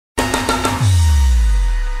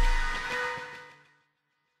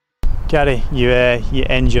Gary, you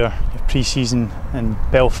end your pre-season in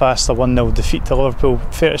Belfast, a 1-0 defeat to Liverpool.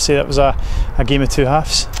 Fair to say that was a game of two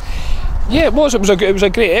halves? Yeah, it was. It was a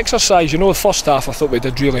great exercise. You know, the first half I thought we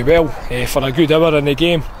did really well for a good hour in the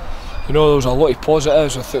game. You know, there was a lot of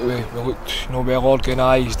positives. I thought we looked, you know, well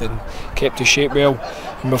organised and kept the shape well,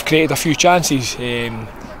 and we've created a few chances.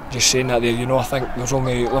 Just saying that there, you know, I think there's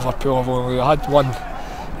only Liverpool have only had one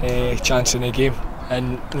chance in the game,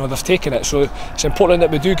 and you know they've taken it. So it's important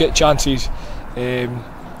that we do get chances,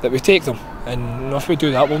 that we take them, and you know, if we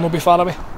do that, we'll not be far away.